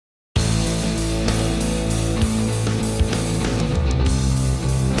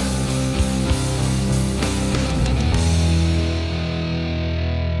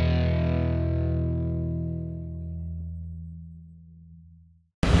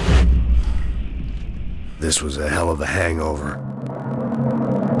This was a hell of a hangover.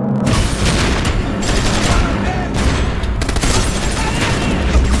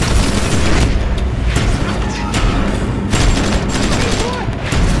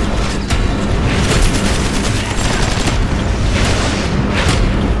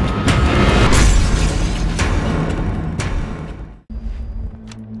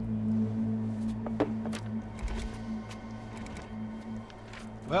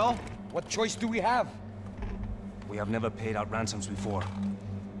 Well, what choice do we have? We have never paid out ransoms before.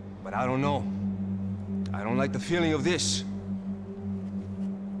 But I don't know. I don't like the feeling of this.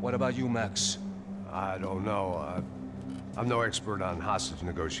 What about you, Max? I don't know. I'm no expert on hostage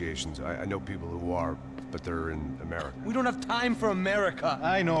negotiations. I know people who are, but they're in America. We don't have time for America.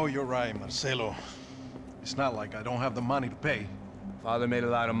 I know you're right, Marcelo. It's not like I don't have the money to pay. Father made a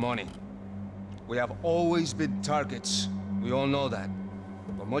lot of money. We have always been targets. We all know that.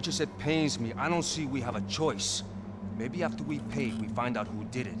 But much as it pains me, I don't see we have a choice. Maybe after we pay, we find out who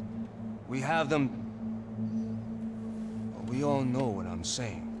did it. We have them... We all know what I'm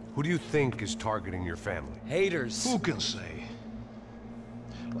saying. Who do you think is targeting your family? Haters. Who can say?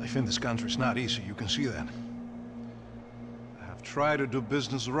 Life in this country is not easy, you can see that. I have tried to do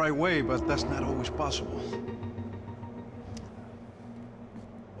business the right way, but that's not always possible.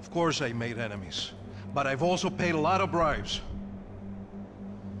 Of course I made enemies, but I've also paid a lot of bribes.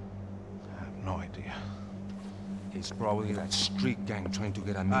 I have no idea. It's probably that street gang trying to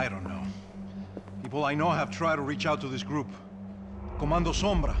get at me. I don't know. People I know have tried to reach out to this group. Comando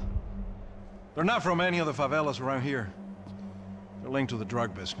Sombra. They're not from any of the favelas around here. They're linked to the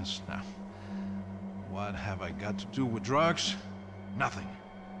drug business. Now, what have I got to do with drugs? Nothing.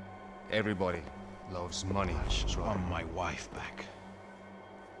 Everybody loves money. I just want my wife back.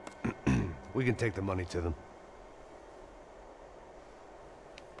 We can take the money to them.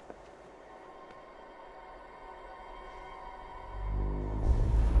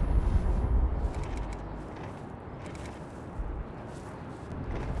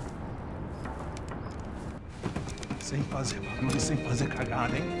 Sem fazer barulho, sem fazer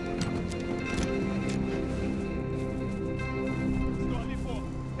cagada, hein?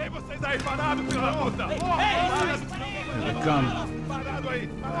 Ei, vocês aí parados, filho da puta! Here they come. Parado aí,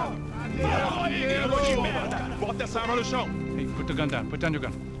 parado! Bota essa arma no chão! Hey, put the gun down. Put down your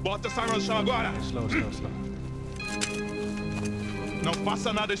gun. Bota essa arma no chão agora! Slow. Não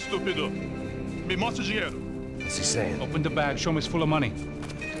faça nada, estúpido! Me mostre o dinheiro! What's he saying? Open the bag. Show me it's full of money.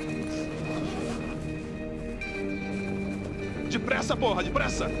 Depressa, porra,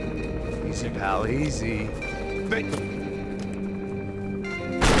 depressa! Easy, pal, easy. Vem!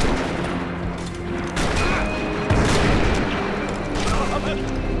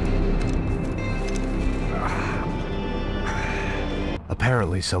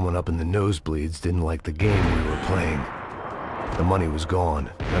 Apparently someone up in the nosebleeds didn't like the game we were playing. The money was gone,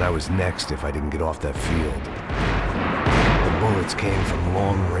 and I was next if I didn't get off that field. The bullets came from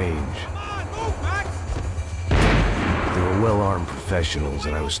long range. They were well-armed professionals,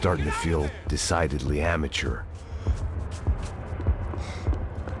 and I was starting to feel decidedly amateur.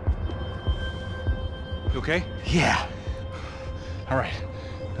 You okay? Yeah. All right.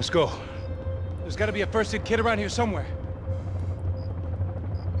 Let's go. There's got to be a first-aid kit around here somewhere.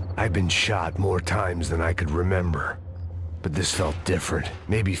 I've been shot more times than I could remember. But this felt different.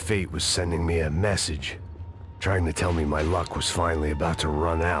 Maybe fate was sending me a message, trying to tell me my luck was finally about to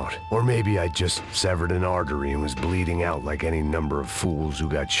run out. Or maybe I just severed an artery and was bleeding out like any number of fools who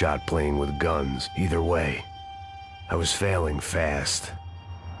got shot playing with guns. Either way, I was failing fast.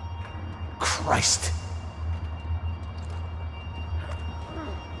 Christ!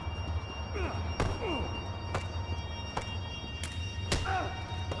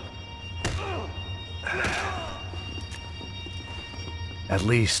 At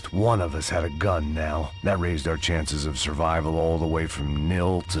least one of us had a gun now. That raised our chances of survival all the way from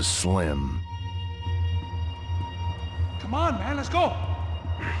nil to slim. Come on, man. Let's go.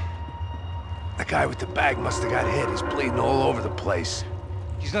 The guy with the bag must have got hit. He's bleeding all over the place.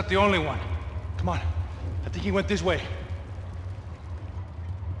 He's not the only one. Come on. I think he went this way.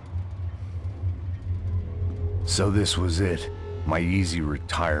 So this was it. My easy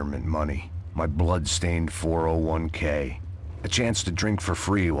retirement money. My blood-stained 401k. A chance to drink for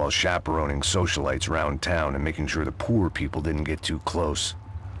free while chaperoning socialites around town and making sure the poor people didn't get too close.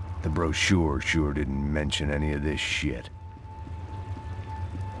 The brochure sure didn't mention any of this shit.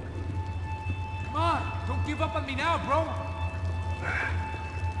 Come on. Don't give up on me now, bro.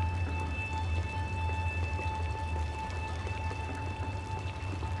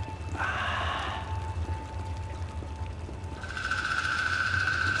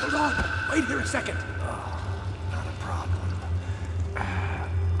 Hold on! Wait here a second. Not a problem.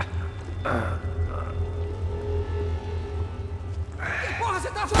 Porra, você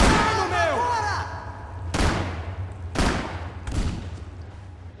tá fazendo, meu?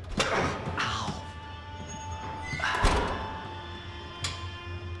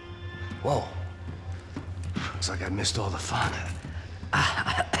 Whoa. Looks like I missed all the fun.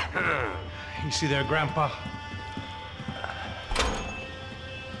 You see there, Grandpa?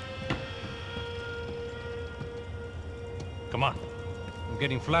 Come on. I'm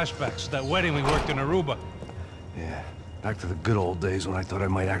getting flashbacks to that wedding we worked in Aruba. Yeah, back to the good old days when I thought I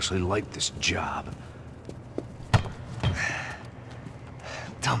might actually like this job.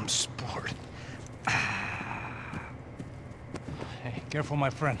 Dumb sport. Hey, careful, my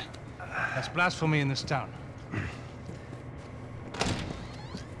friend. That's blasphemy in this town.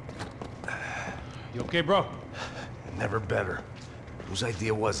 You okay, bro? Never better. Whose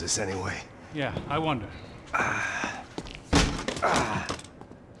idea was this anyway? Yeah, I wonder.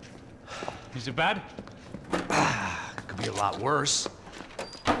 Is it bad? Could be a lot worse.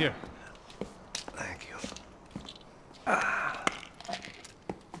 Here. Thank you.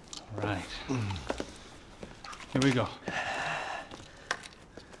 Right. Here we go.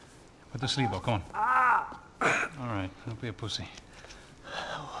 Put the sleeve on, come on. All right, don't be a pussy.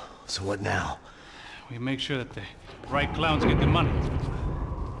 So what now? We make sure that the right clowns get the money.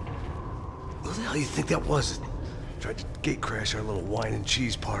 Who the hell do you think that was? Tried to gate crash our little wine and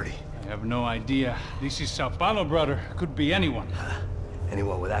cheese party. I have no idea. This is Sao Paulo, brother. Could be anyone.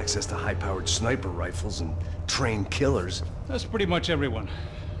 Anyone with access to high-powered sniper rifles and trained killers. That's pretty much everyone.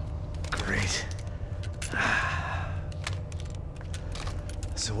 Great.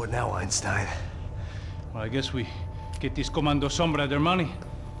 So what now, Einstein? Well, I guess we get these Comando Sombra their money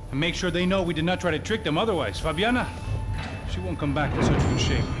and make sure they know we did not try to trick them otherwise. Fabiana, she won't come back in such good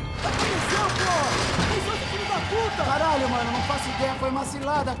shape. Caralho, mano, não faço ideia, foi uma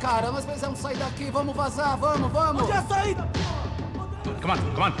cilada, cara. Nós precisamos sair daqui, vamos vazar, vamos, vamos! Onde é a saída? Come on,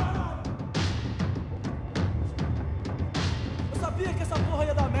 come on. Eu sabia que essa porra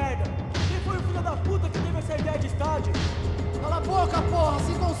ia dar merda. Quem foi o filho da puta que teve essa ideia de estádio? Cala a boca, porra!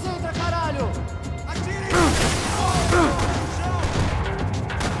 Se concentra, caralho! Atirem!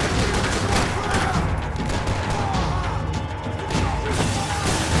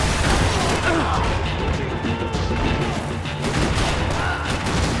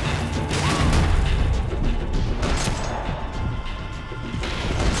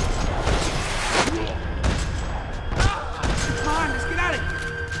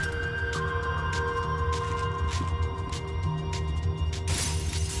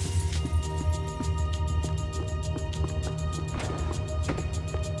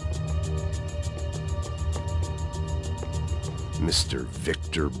 Mr.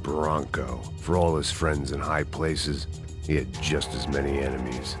 Victor Bronco. For all his friends in high places, he had just as many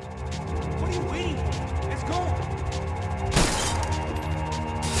enemies. What are you waiting for? Let's go!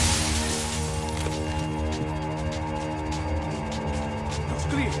 It's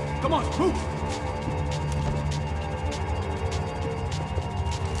clear. Come on, move!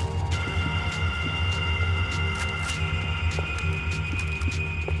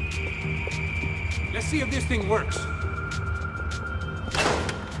 Let's see if this thing works.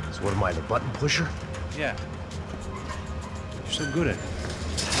 So what am I, the button pusher? Yeah. You're so good at it.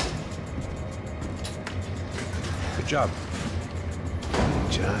 Good job.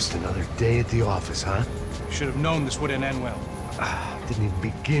 Just another day at the office, huh? You should have known this wouldn't end well. Didn't even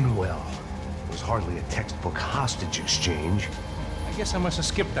begin well. It was hardly a textbook hostage exchange. I guess I must have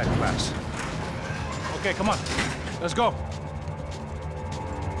skipped that class. Okay, come on. Let's go.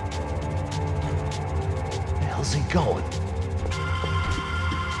 Where the hell's he going?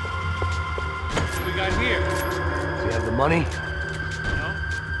 What do we got here? Does he have the money? No?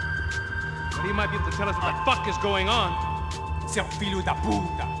 But he might be able to tell us what the fuck is going on. Seu filho da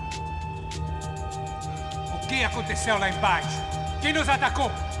puta! O que aconteceu lá embaixo? Quem nos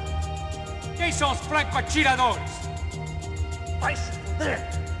atacou? Quem são os franco-atiradores? Vai se fuder!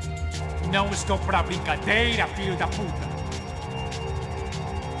 Não estou pra brincadeira, filho da puta!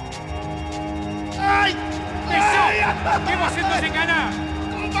 Ai! Atenção! Que você nos enganar!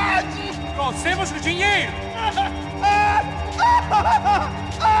 Trouxemos o dinheiro!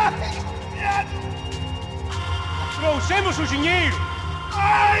 Trouxemos o dinheiro!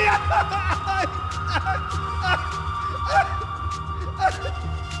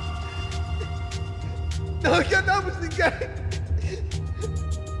 Não enganamos ninguém!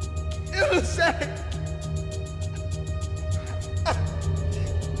 Eu não sei!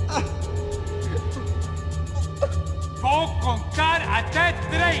 Vou contar até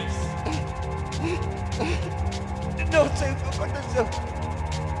 3! Não sei o que aconteceu.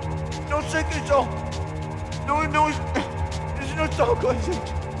 Não sei quem são. Eles não estão com a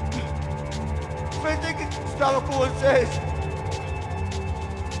gente. Pensei que estava com vocês.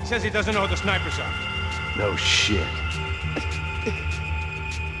 Says he doesn't know who the snipers are. No shit.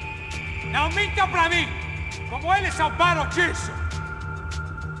 Não minta pra mim! Como eles salvaram o Tirso!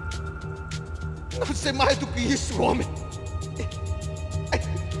 Não sei mais do que isso, homem.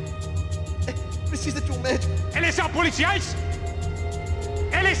 Precisa de um médico. Eles são policiais?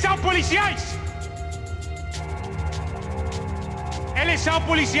 Eles são policiais? Eles são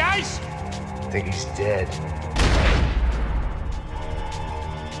policiais? I think he's dead.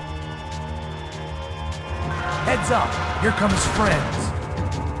 Heads up! Here come his friends.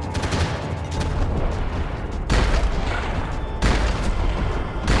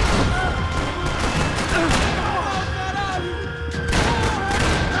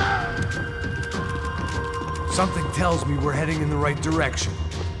 Something tells me we're heading in the right direction.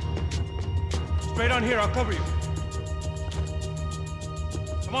 Straight on here, I'll cover you.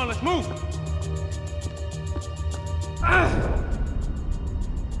 Come on, let's move!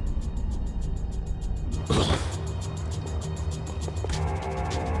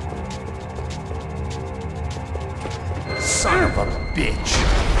 Son of a bitch!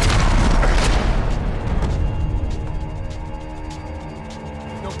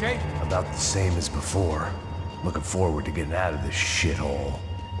 You okay? About the same as before. Looking forward to getting out of this shithole.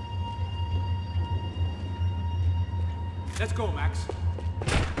 Let's go, Max.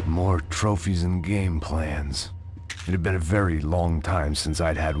 More trophies and game plans. It had been a very long time since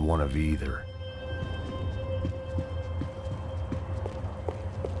I'd had one of either.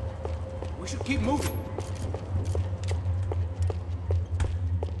 We should keep moving.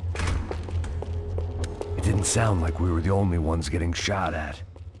 It didn't sound like we were the only ones getting shot at.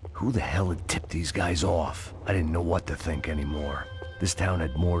 Who the hell had tipped these guys off? I didn't know what to think anymore. This town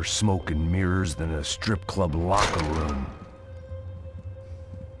had more smoke and mirrors than a strip club locker room.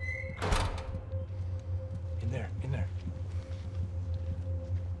 In there.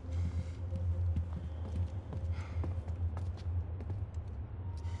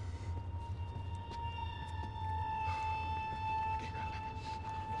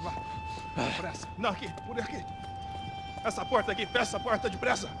 Pressa. Não, aqui, por aqui. Essa porta aqui, fecha essa porta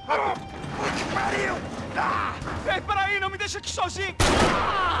depressa. Rápido. Que pariu! Ah! Ei, peraí, não me deixa aqui sozinho!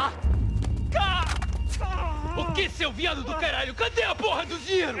 O que, seu viado do caralho? Cadê a porra do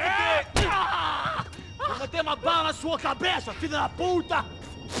dinheiro? Vou meter uma bala na sua cabeça, filha da puta!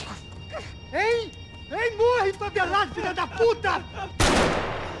 Ei! Ei, morre, favelado, filha da puta!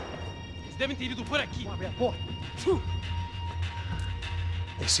 Eles devem ter ido por aqui. Abre a porta.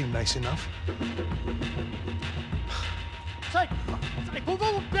 They seem nice enough. Sai!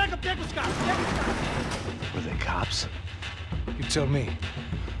 Vamos, pega os caras! Were they cops? You tell me.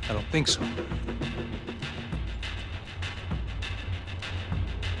 I don't think so.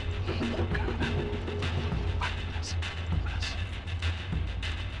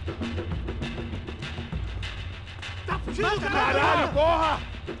 Tá fugindo, Caralho, porra!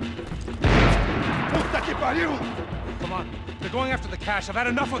 Puta que pariu! Come on, they're going after the cash. I've had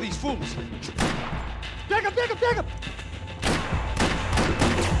enough of these fools. Pega!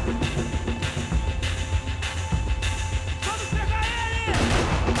 Vamos pegar ele!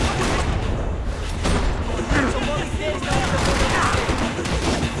 São vocês,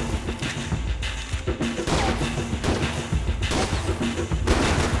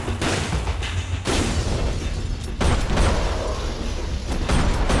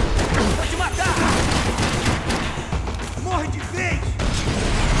 Vou te matar! Morre de vez!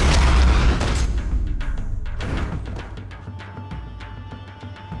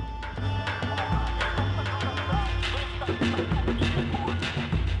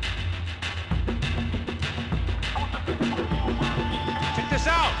 Check this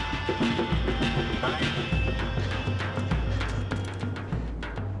out!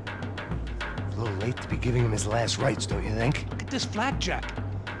 A little late to be giving him his last rites, don't you think? Look at this flakjack.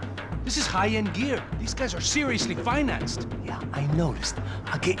 This is high-end gear. These guys are seriously financed. Yeah, I noticed.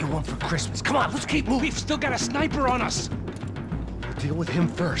 I'll get you one for Christmas. Come on, let's keep moving. We've still got a sniper on us. We'll deal with him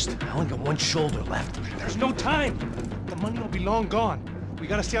first. I only got one shoulder left. There's no time. The money will be long gone. We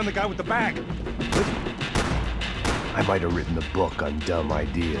gotta stay on the guy with the bag. I might have written the book on dumb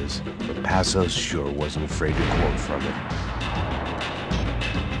ideas, but Passos sure wasn't afraid to quote from it.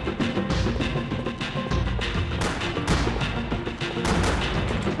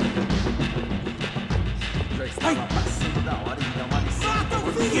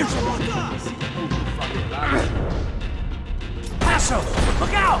 Passos!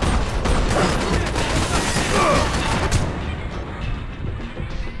 Look out!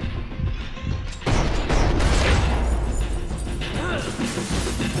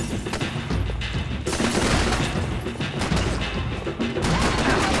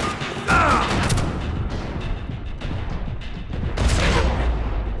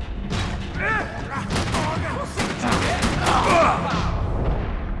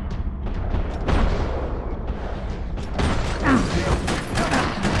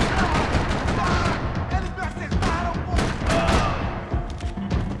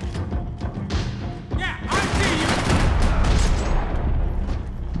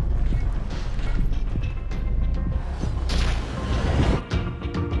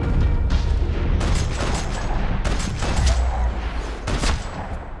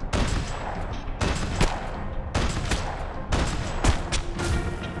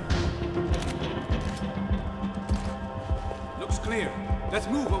 Let's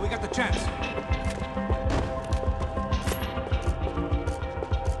move while we got the chance.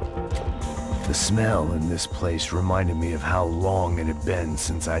 The smell in this place reminded me of how long it had been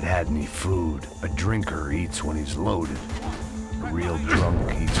since I'd had any food. A drinker eats when he's loaded. A real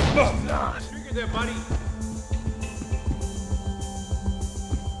drunk eats when he's not. There, buddy.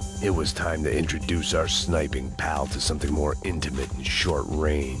 It was time to introduce our sniping pal to something more intimate and short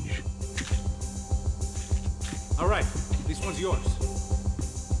range. All right, this one's yours.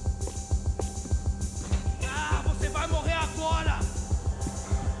 Ah, você vai morrer agora!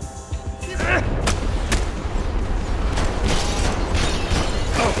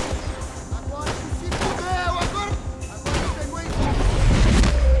 Agora se fudeu! Agora tem muito.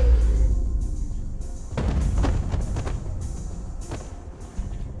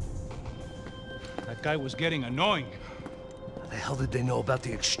 That guy was getting annoying. How the hell did they know about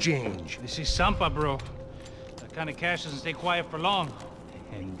the exchange? This is Sampa, bro. That kind of cash doesn't stay quiet for long.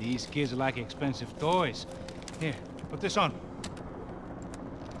 And these kids like expensive toys. Here, put this on.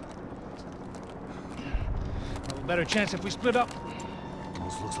 A better chance if we split up.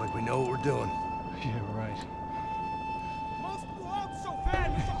 Almost looks like we know what we're doing. Yeah, right.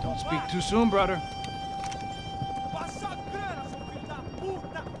 Don't speak too soon, brother.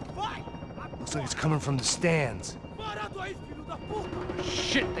 Looks like it's coming from the stands.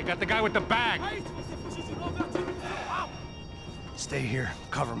 Shit, they got the guy with the bag. Stay here.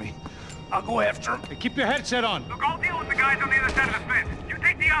 Cover me. I'll go after him. Hey, keep your headset on. Look, I'll deal with the guys on the other side of the fence. You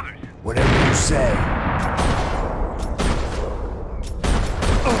take the others. Whatever you say.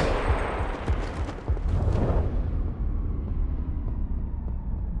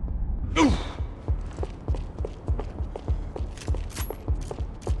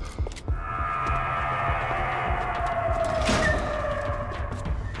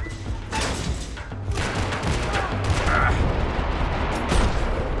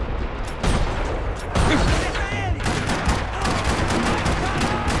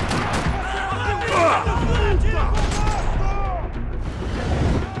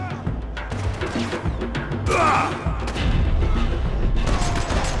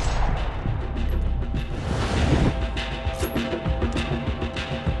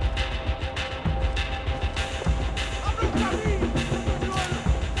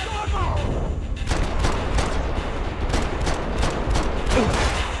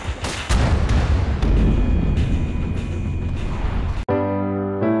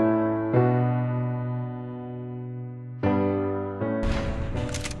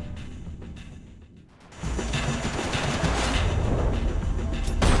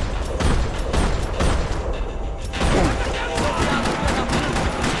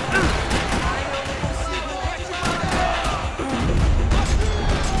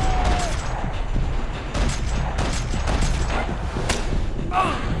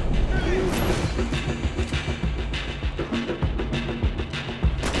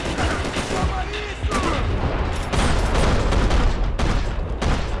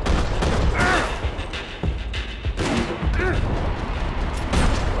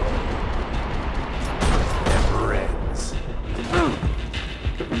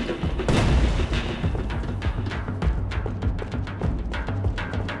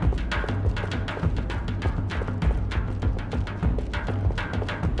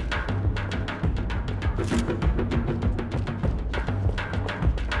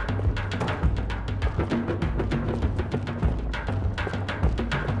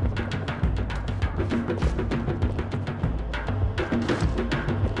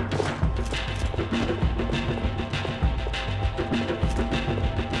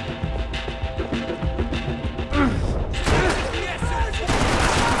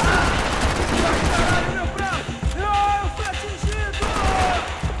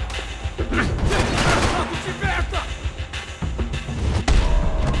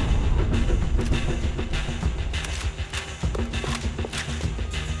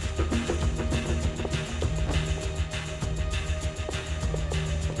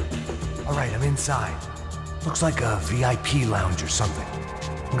 All right, I'm inside. Looks like a VIP lounge or something.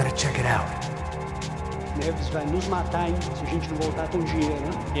 I'm gonna check it out. Neves vai nos matar, hein, se a gente não voltar com dinheiro,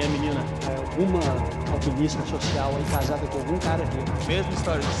 né? E a menina? É alguma alpinista social aí casada com algum cara aqui. Mesma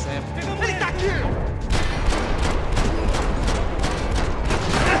história de sempre. Ele tá aqui!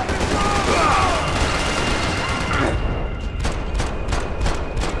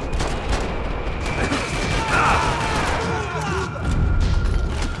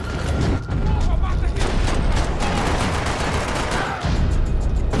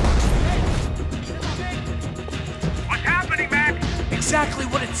 Exactly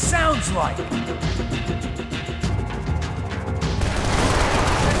what it sounds like!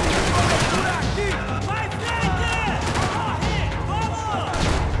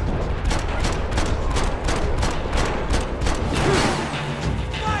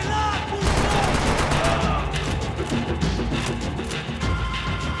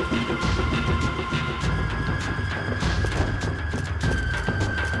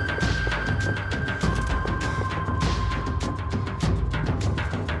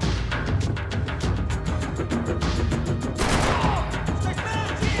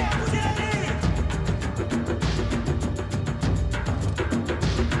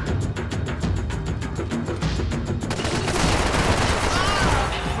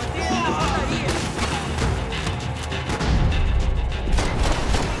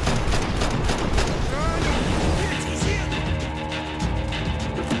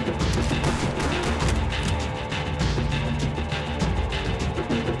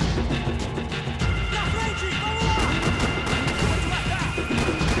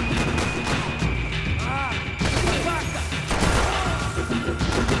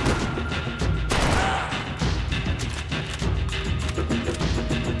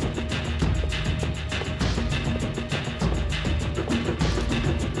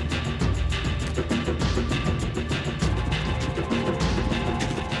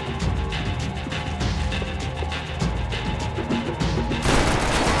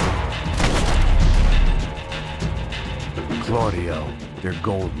 Claudio, their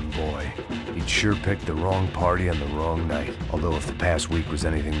golden boy. He'd sure picked the wrong party on the wrong night. Although if the past week was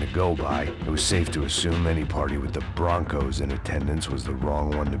anything to go by, it was safe to assume any party with the Broncos in attendance was the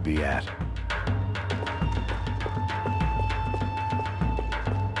wrong one to be at.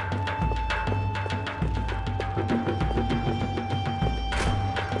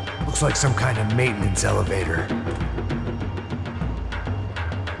 Looks like some kind of maintenance elevator.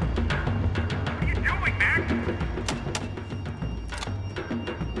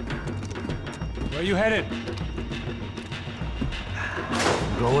 Where you headed?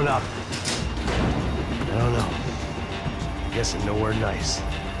 Going up. I don't know. Guessing nowhere nice.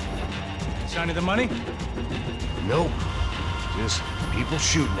 Sign of the money? Nope. Just people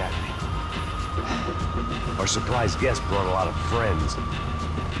shooting at me. Our surprise guest brought a lot of friends.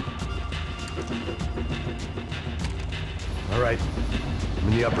 All right. I'm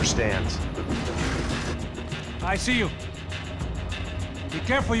in the upper stands. I see you. Be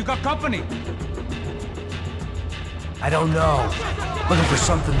careful, you got company. I don't know. Looking for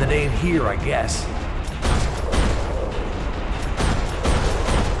something that ain't here, I guess.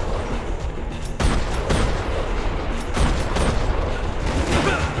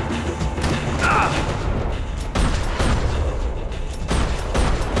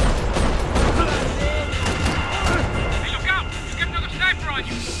 Hey, look out! You get another sniper on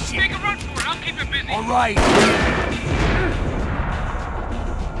you! Take a run for it, I'll keep him busy! All right.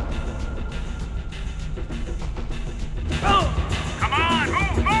 Come on,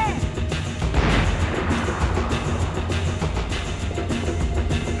 move, move!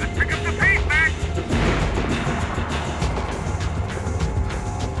 Let's pick up the pace, Max!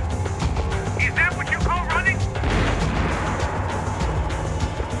 Is that what you call running?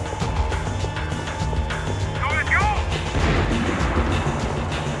 So let's go!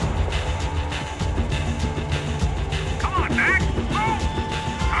 Come on, Max! Move!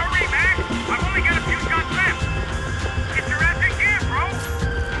 Hurry, Max! I've only got a few shots left! Get your ass in gear, bro!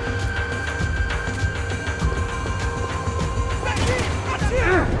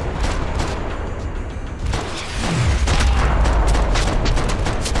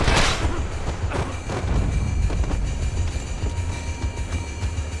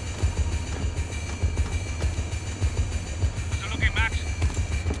 How's it looking, Max?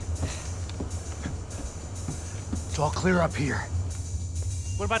 It's all clear up here.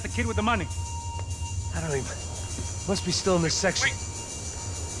 What about the kid with the money? I don't even... Must be still in their section. Wait.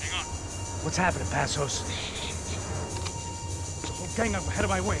 Hang on. What's happening, Passos? The whole gang up ahead of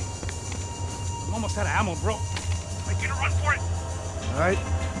my way. I'm almost out of ammo, bro. Make it a run for it! All right.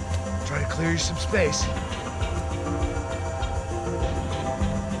 Try to clear you some space.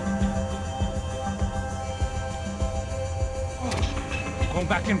 Going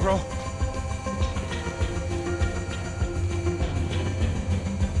back in, bro.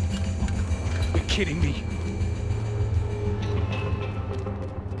 You're kidding me.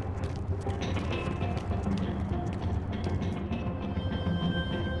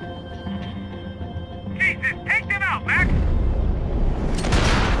 Jesus, take them out, Mac!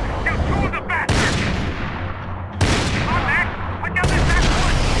 Still two of the bastards! Come on, Mac! Put down this back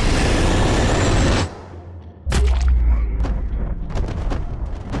foot!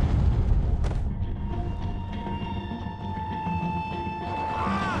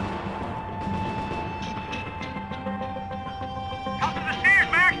 Top of the stairs,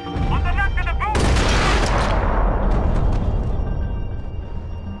 Mac! On the left of the booth!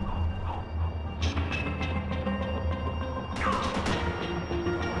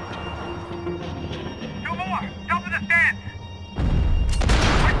 Two more! Top of the stands!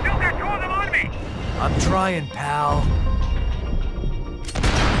 I still got two of them on me! I'm trying, pal.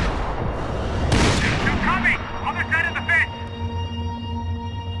 Two coming! Other side of the fence!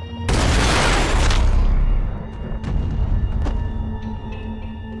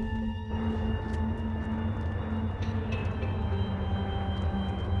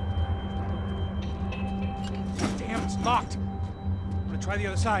 Damn, it's locked. I'm gonna try the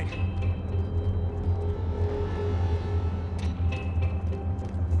other side.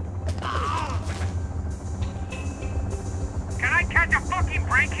 Can I catch a fucking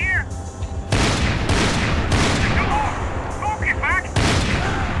break here? No more! Focus, Mac!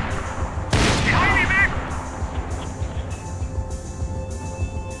 Behind me, Mac!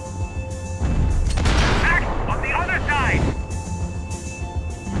 Mac, on the other side!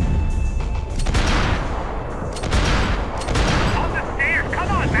 On the stairs! Come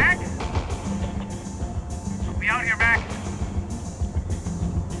on, Mac! Help me out here, Mac!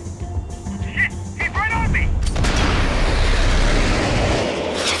 Shit! He's right on me!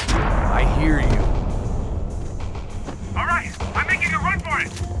 I hear you. All right, I'm making a run for it.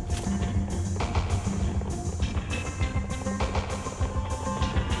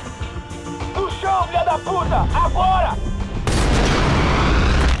 No chão, filha da puta! Agora!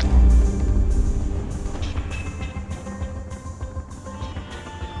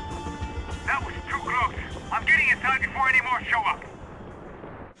 That was too close. I'm getting inside before any more show up.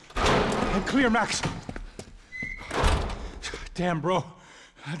 I'm clear, Max. Damn, bro.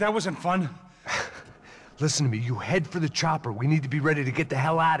 That wasn't fun. Listen to me, you head for the chopper. We need to be ready to get the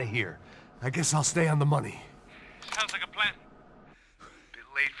hell out of here. I guess I'll stay on the money. Sounds like a plan. Bit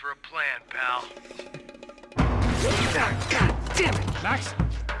late for a plan, pal. God damn it! Max?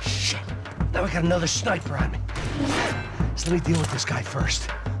 Shit. Now we got another sniper on me. So let me deal with this guy first.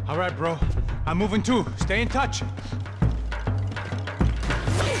 All right, bro. I'm moving too. Stay in touch.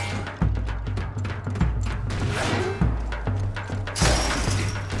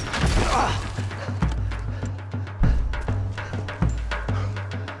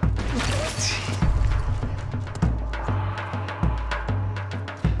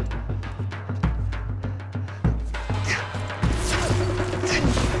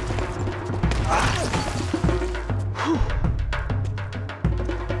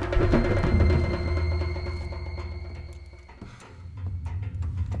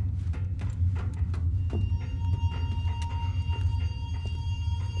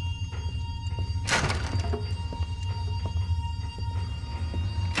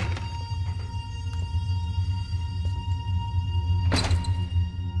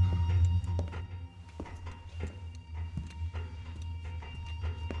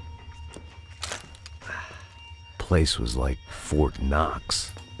 Place was like Fort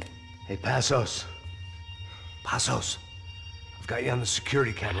Knox. Hey, Passos. Passos. I've got you on the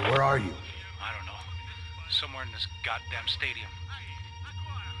security camera. Where are you? I don't know. Somewhere in this goddamn stadium.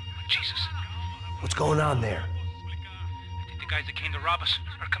 Jesus. What's going on there? I think the guys that came to rob us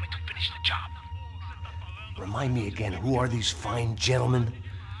are coming to finish the job. Remind me again, who are these fine gentlemen?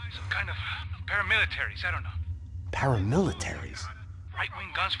 Some kind of paramilitaries, I don't know. Paramilitaries?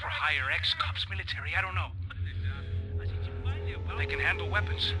 Right-wing guns for hire, ex-cops, military, I don't know. They can handle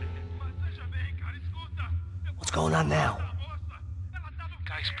weapons. What's going on now?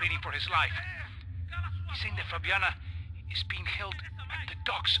 Guy's pleading for his life. He's saying that Fabiana is being held at the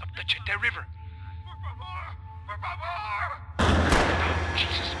docks of the Chete River. Oh,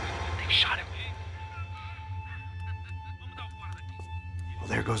 Jesus, they've shot him. Well,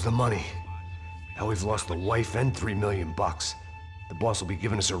 there goes the money. Now we've lost the wife and $3 million bucks. The boss will be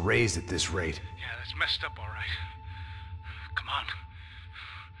giving us a raise at this rate. Yeah, that's messed up, all right. Come on.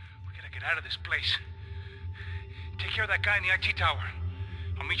 We gotta get out of this place. Take care of that guy in the IT tower.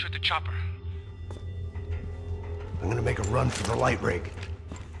 I'll meet you at the chopper. I'm gonna make a run for the light rig.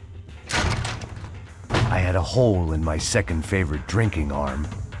 I had a hole in my second favorite drinking arm,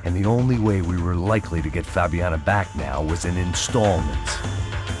 and the only way we were likely to get Fabiana back now was in installments.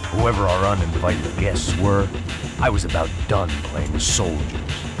 Whoever our uninvited guests were, I was about done playing soldiers.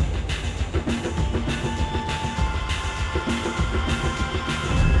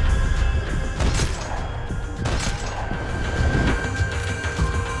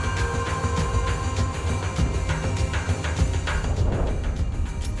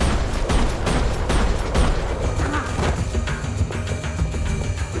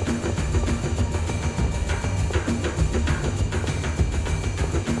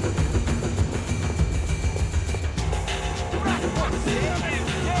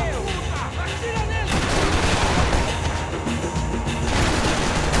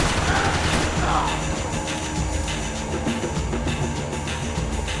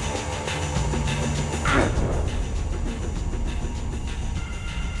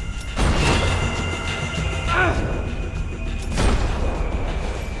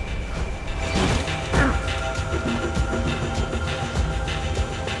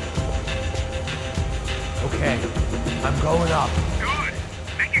 Going up. Good.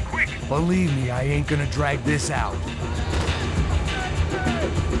 Make it quick. Believe me, I ain't gonna drag this out.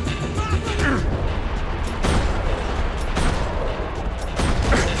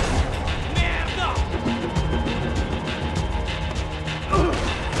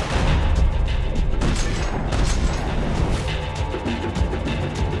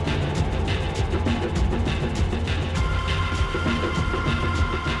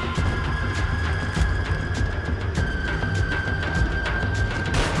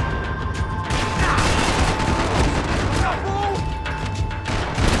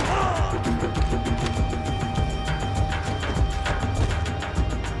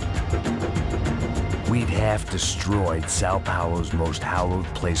 Destroyed Sao Paulo's most hallowed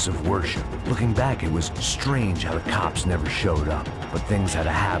place of worship. Looking back, it was strange how the cops never showed up, but things had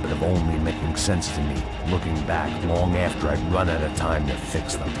a habit of only making sense to me, looking back long after I'd run out of time to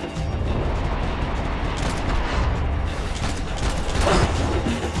fix them.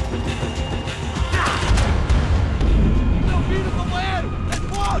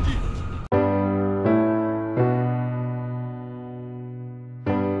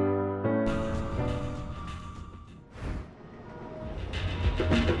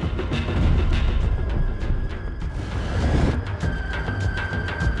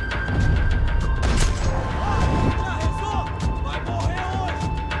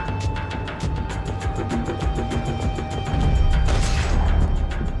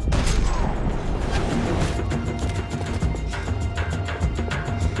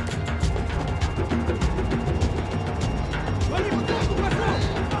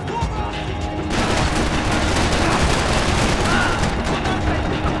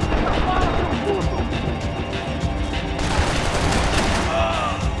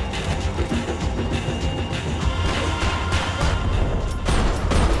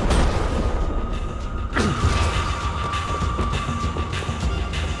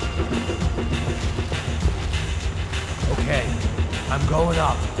 Going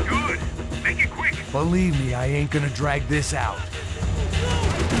up. Good. Make it quick. Believe me, I ain't gonna drag this out.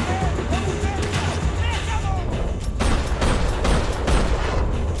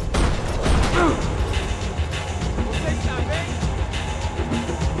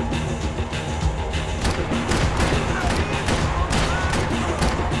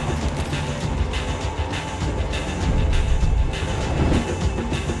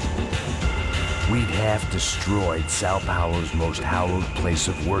 Destroyed Sao Paulo's most hallowed place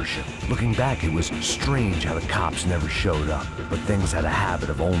of worship. Looking back, it was strange how the cops never showed up, but things had a habit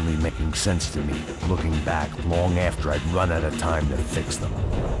of only making sense to me, looking back long after I'd run out of time to fix them.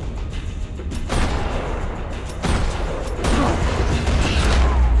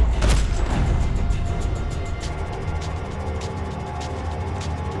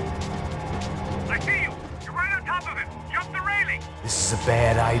 I see you! You're right on top of him! Jump the railing! This is a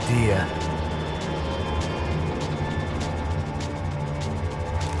bad idea.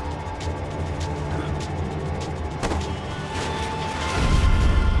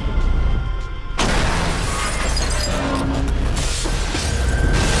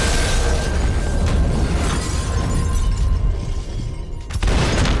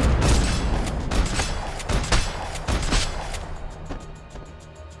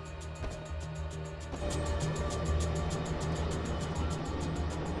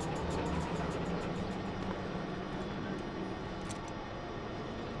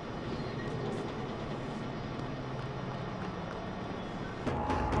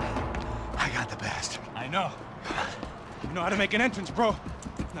 I know. You know how to make an entrance, bro.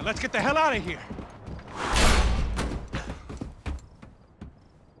 Now let's get the hell out of here.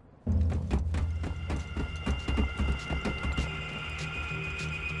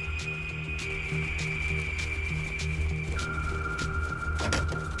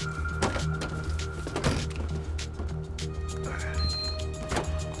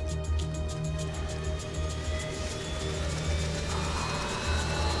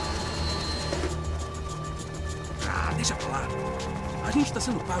 Deixa pra lá. A gente tá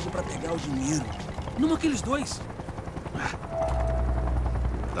sendo pago pra pegar o dinheiro. Não aqueles dois.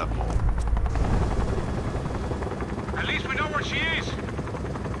 Tá bom. At least we know where she is.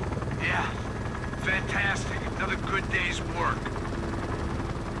 Yeah. Fantastic. Another good day's work.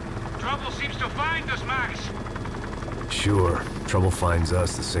 Trouble seems to find us, Max. Sure. Trouble finds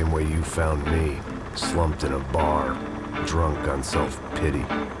us the same way you found me. Slumped in a bar. Drunk on self-pity.